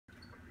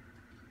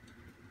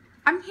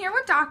I'm here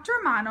with Dr.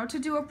 Romano to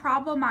do a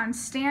problem on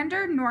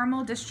standard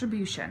normal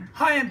distribution.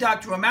 Hi, I'm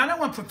Dr. Romano.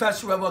 I'm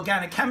professor of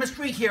organic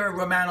chemistry here at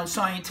Romano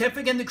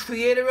Scientific and the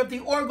creator of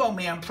the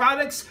Orgoman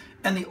products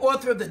and the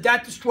author of the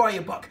DAT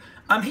Destroyer book.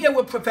 I'm here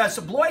with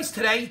Professor Blois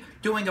today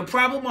doing a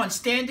problem on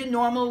standard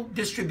normal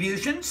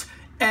distributions,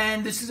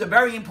 and this is a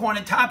very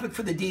important topic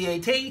for the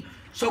DAT.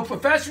 So,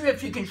 Professor,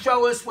 if you can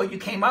show us what you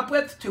came up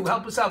with to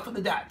help us out for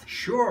the DAT.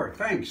 Sure,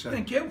 thanks.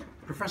 Thank you.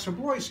 Professor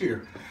Blois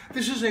here.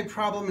 This is a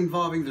problem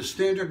involving the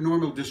standard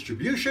normal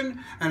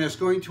distribution, and it's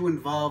going to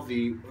involve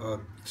the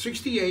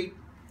 68,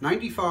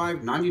 95,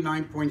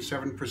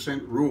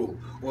 99.7% rule,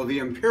 or the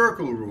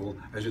empirical rule,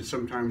 as it's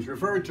sometimes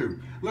referred to.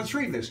 Let's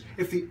read this.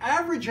 If the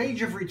average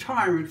age of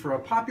retirement for a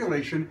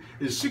population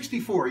is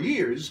 64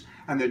 years,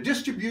 and the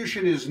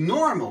distribution is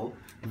normal,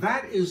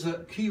 that is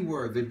the key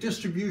word. The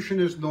distribution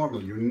is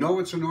normal. You know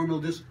it's a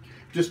normal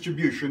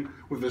distribution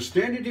with a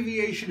standard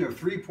deviation of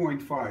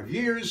 3.5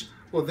 years.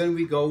 Well, then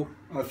we go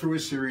through a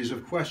series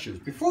of questions.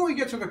 Before we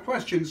get to the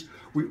questions,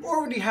 we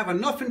already have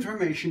enough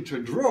information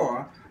to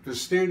draw the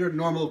standard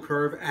normal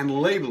curve and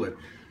label it.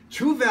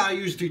 Two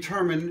values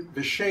determine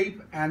the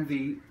shape and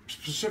the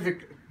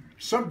specific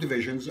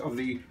subdivisions of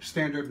the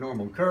standard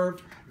normal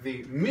curve.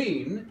 The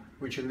mean,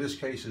 which in this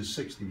case is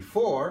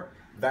 64,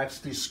 that's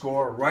the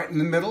score right in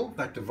the middle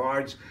that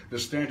divides the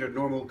standard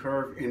normal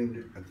curve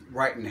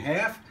right in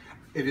half.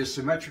 It is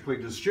symmetrically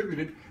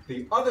distributed.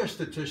 The other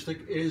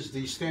statistic is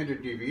the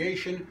standard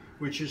deviation,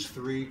 which is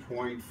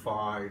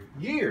 3.5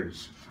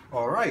 years.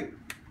 All right.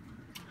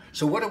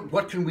 So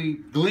what can we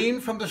glean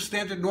from the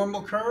standard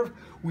normal curve?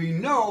 We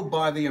know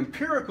by the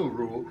empirical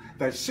rule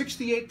that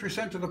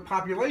 68% of the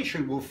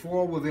population will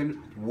fall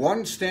within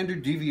one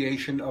standard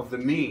deviation of the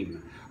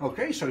mean.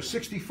 Okay, so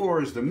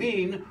 64 is the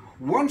mean.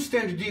 One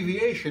standard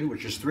deviation,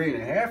 which is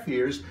 3.5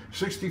 years,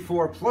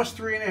 64 plus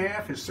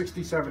 3.5 is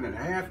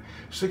 67.5.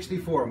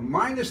 64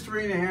 minus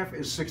 3.5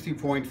 is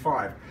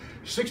 60.5.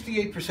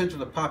 68% of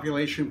the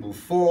population will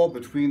fall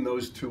between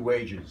those two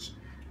ages.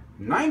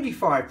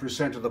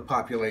 95% of the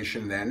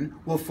population then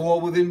will fall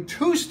within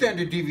two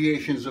standard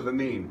deviations of the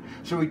mean.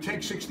 So we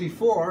take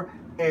 64,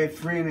 add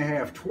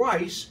 3.5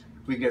 twice,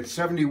 we get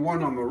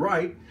 71 on the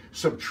right.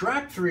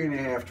 Subtract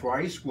 3.5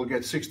 twice, we'll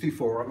get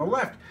 64 on the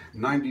left.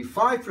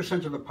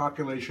 95% of the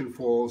population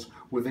falls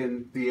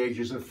within the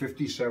ages of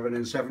 57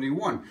 and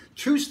 71,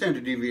 two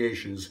standard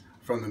deviations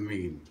from the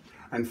mean.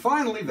 And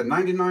finally, the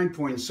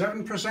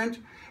 99.7%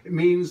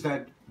 means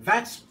that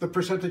that's the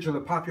percentage of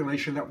the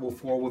population that will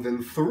fall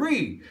within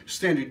three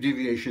standard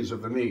deviations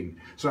of the mean.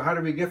 So how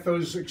do we get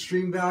those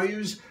extreme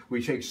values?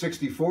 We take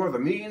 64, the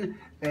mean,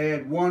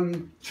 add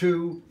 1,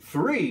 2,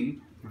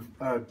 3,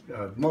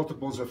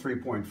 multiples of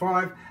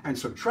 3.5 and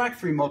subtract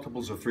 3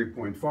 multiples of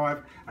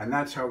 3.5, and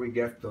that's how we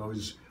get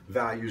those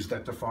values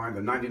that define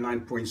the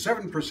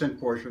 99.7%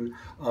 portion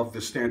of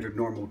the standard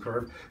normal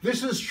curve.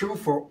 This is true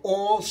for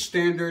all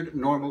standard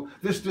normal,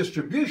 this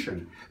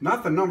distribution,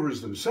 not the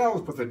numbers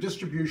themselves, but the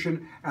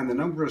distribution and the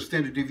number of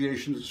standard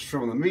deviations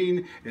from the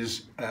mean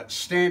is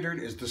standard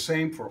is the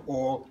same for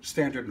all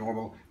standard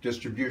normal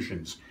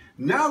distributions.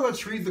 Now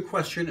let's read the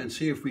question and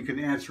see if we can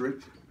answer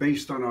it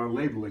based on our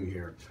labeling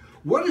here.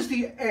 What is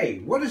the A?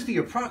 What is the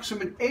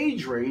approximate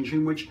age range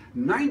in which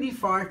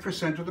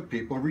 95% of the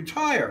people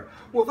retire?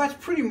 Well, that's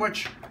pretty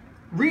much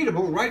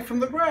readable right from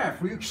the graph.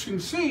 We can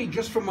see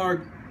just from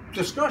our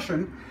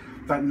discussion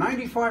that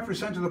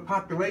 95% of the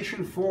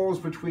population falls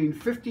between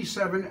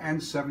 57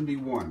 and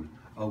 71.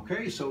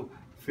 Okay, so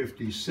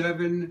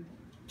 57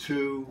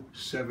 to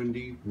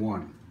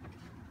 71.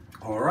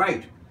 All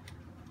right.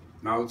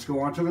 Now let's go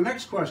on to the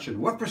next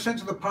question. What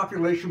percent of the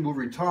population will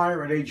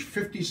retire at age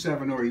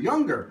 57 or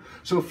younger?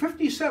 So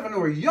 57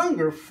 or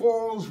younger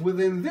falls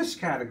within this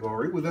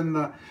category, within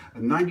the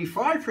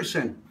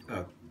 95%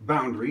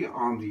 boundary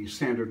on the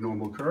standard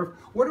normal curve.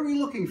 What are we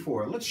looking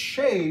for? Let's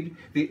shade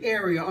the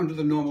area under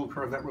the normal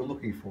curve that we're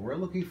looking for. We're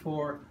looking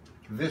for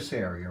this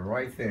area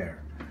right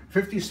there.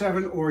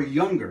 57 or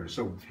younger.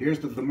 So here's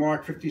the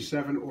mark,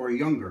 57 or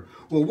younger.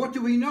 Well, what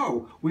do we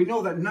know? We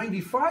know that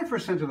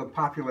 95% of the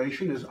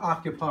population is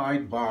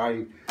occupied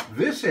by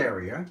this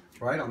area,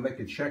 right? I'll make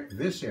it check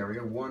this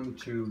area, 1,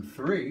 2,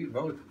 3,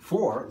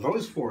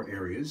 those four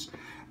areas.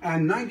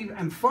 And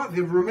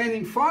the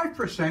remaining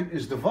 5%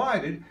 is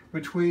divided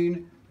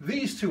between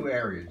these two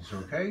areas,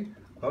 okay?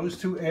 Those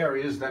two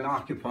areas then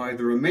occupy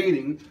the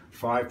remaining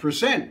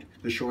 5%,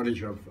 the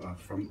shortage of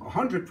from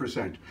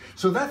 100%.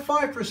 So that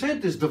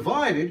 5% is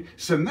divided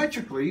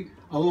symmetrically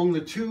along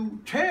the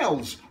two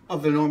tails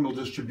of the normal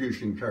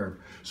distribution curve.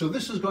 So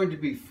this is going to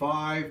be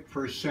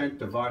 5%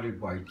 divided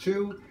by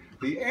 2.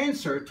 The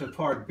answer to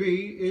part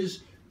B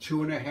is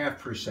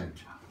 2.5%,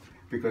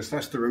 because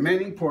that's the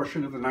remaining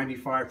portion of the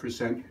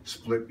 95%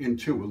 split in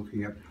two. We're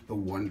looking at the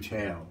one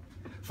tail.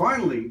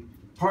 Finally,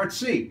 part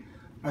C.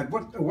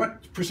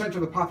 What percent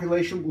of the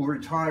population will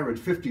retire at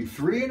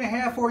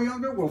 53.5 or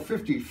younger? Well,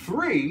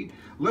 53,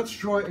 let's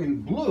draw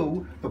in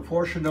blue the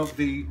portion of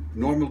the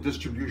normal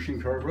distribution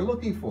curve we're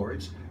looking for.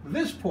 It's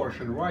this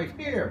portion right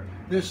here,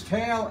 this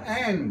tail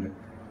end.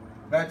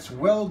 That's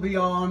well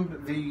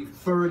beyond the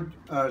third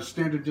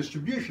standard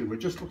distribution. We're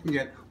just looking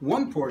at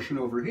one portion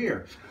over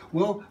here.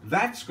 Well,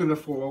 that's going to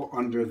fall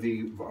under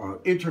the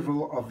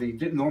interval of the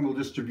normal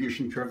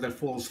distribution curve that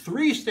falls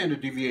 3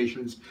 standard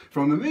deviations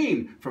from the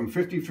mean, from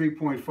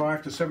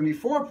 53.5 to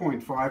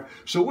 74.5.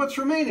 So what's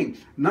remaining?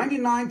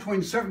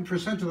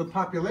 99.7% of the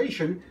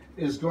population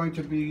is going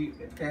to be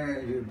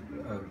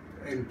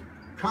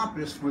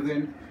encompassed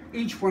within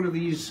each one of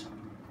these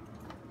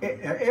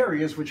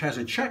areas which has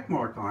a check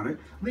mark on it,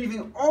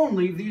 leaving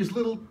only these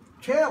little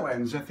tail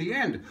ends at the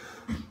end.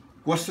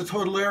 What's the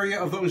total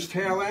area of those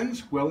tail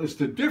ends? Well, it's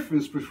the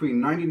difference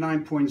between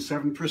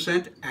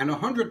 99.7% and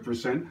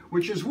 100%,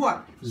 which is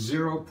what?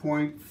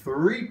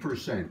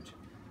 0.3%.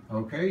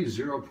 Okay,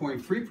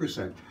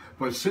 0.3%.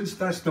 But since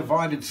that's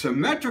divided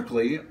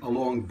symmetrically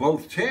along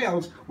both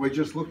tails, we're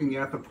just looking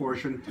at the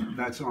portion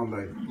that's on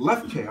the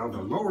left tail,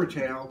 the lower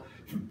tail,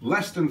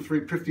 less than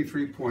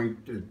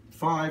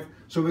 53.5.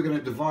 So we're going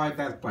to divide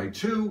that by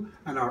 2,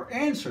 and our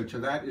answer to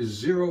that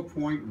is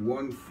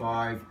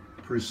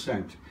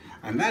 0.15%.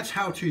 And that's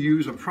how to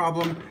use a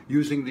problem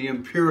using the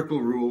empirical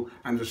rule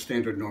and the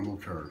standard normal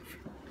curve.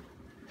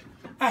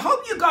 I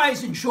hope you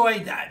guys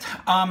enjoyed that.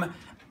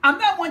 I'm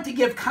not one to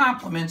give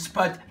compliments,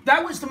 but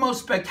that was the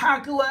most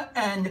spectacular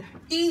and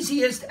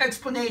easiest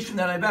explanation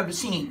that I've ever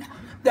seen.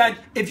 That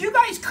if you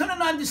guys couldn't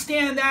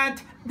understand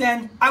that,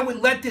 then I would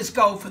let this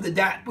go for the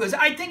DAT, because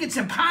I think it's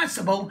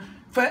impossible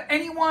for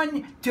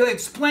anyone to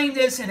explain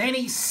this in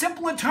any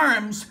simpler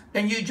terms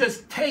than you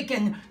just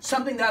taken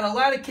something that a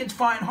lot of kids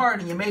find hard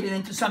and you made it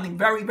into something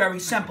very, very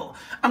simple.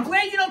 I'm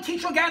glad you don't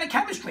teach organic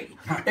chemistry.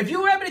 If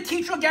you were able to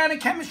teach organic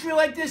chemistry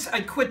like this,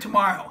 I'd quit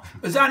tomorrow,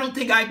 because I don't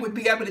think I would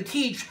be able to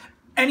teach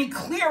any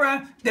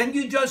clearer than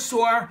you just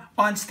saw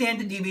on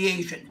standard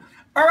deviation.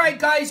 All right,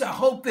 guys, I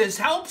hope this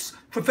helps.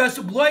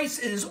 Professor Blois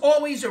is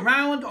always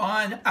around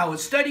on our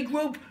study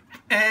group,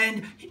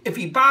 and if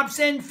he bobs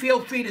in,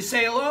 feel free to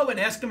say hello and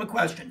ask him a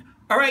question.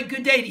 All right,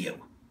 good day to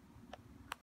you.